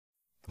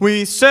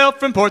We sailed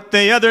from port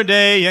the other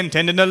day,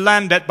 intending to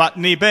land at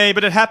Botany Bay,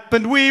 but it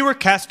happened we were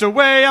cast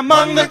away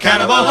among the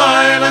Cannibal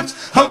Highlands.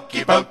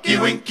 Hokey pokey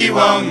winky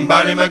wong,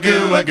 barty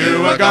magoo a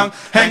goo a gong,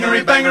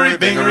 hangery bangery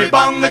bingery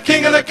bong, the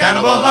king of the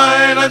Cannibal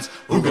Highlands.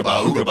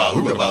 Oogaba oogaba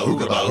oogaba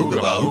oogaba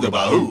oogaba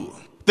oogaba oo.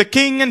 The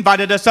king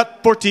invited us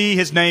up for tea,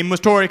 his name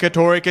was Torika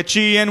Torika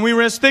Chi, and we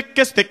were as thick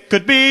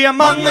could be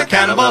among the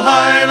Cannibal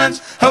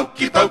Highlands.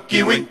 Hokey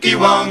pokey winky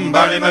wong,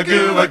 barty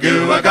magoo a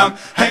goo a gong,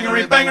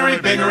 hangery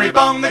bangery bingery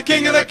bong, the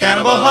king of the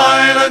Cannibal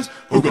Highlands.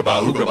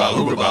 Oogaba oogaba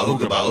oogaba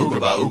oogaba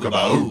oogaba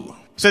oogaba oo.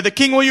 Said the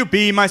king, will you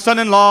be my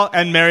son-in-law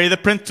and marry the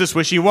princess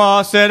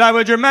Wishy-Wah? Said I,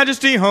 would your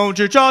majesty hold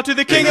your jaw to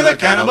the king of the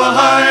Cannibal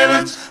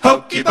Highlands.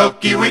 Hokey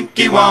pokey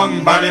winky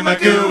wong, barty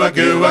magoo a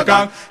goo a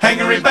gong,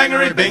 hangery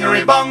bangery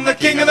bingery bong, the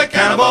king of the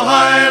Cannibal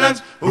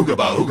Highlands.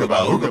 Oogaba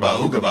oogaba oogaba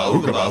oogaba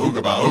oogaba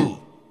oogaba oo.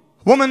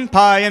 Woman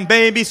pie and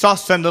baby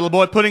sauce and little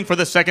boy pudding for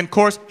the second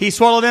course. He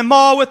swallowed them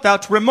all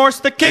without remorse,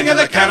 the king of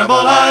the Cannibal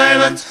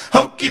Highlands.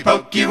 Hokey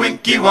pokey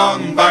winky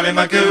wong, barty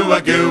magoo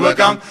a goo a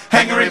gong,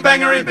 hangery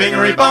bangery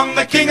bingery bong,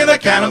 the king of the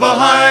Cannibal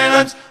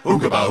Highlands.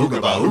 Oogaba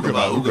oogaba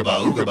oogaba oogaba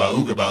oogaba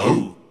oogaba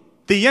oo.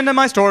 The end of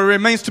my story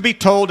remains to be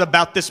told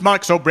about this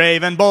monarch so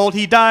brave and bold.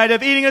 He died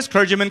of eating his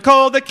clergyman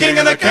cold, the king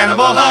of the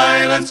Cannibal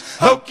Highlands.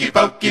 Hokey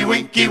pokey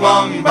winky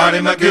wong, barty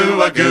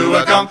magoo a goo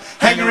a gong,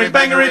 hangery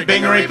bangery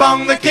bingery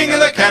bong, the king of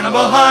the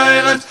Cannibal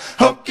Highlands.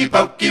 Hokey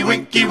pokey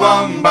winky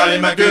wong, barty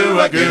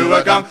magoo a goo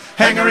a gong,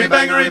 hangery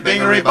bangery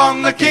bingery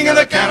bong, the king of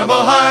the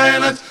Cannibal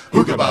Highlands.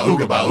 Oogaba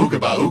oogaba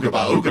oogaba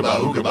oogaba oogaba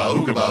oogaba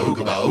oogaba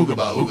oogaba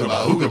oogaba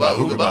oogaba oogaba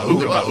oogaba oogaba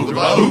oogaba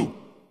oogaba oo.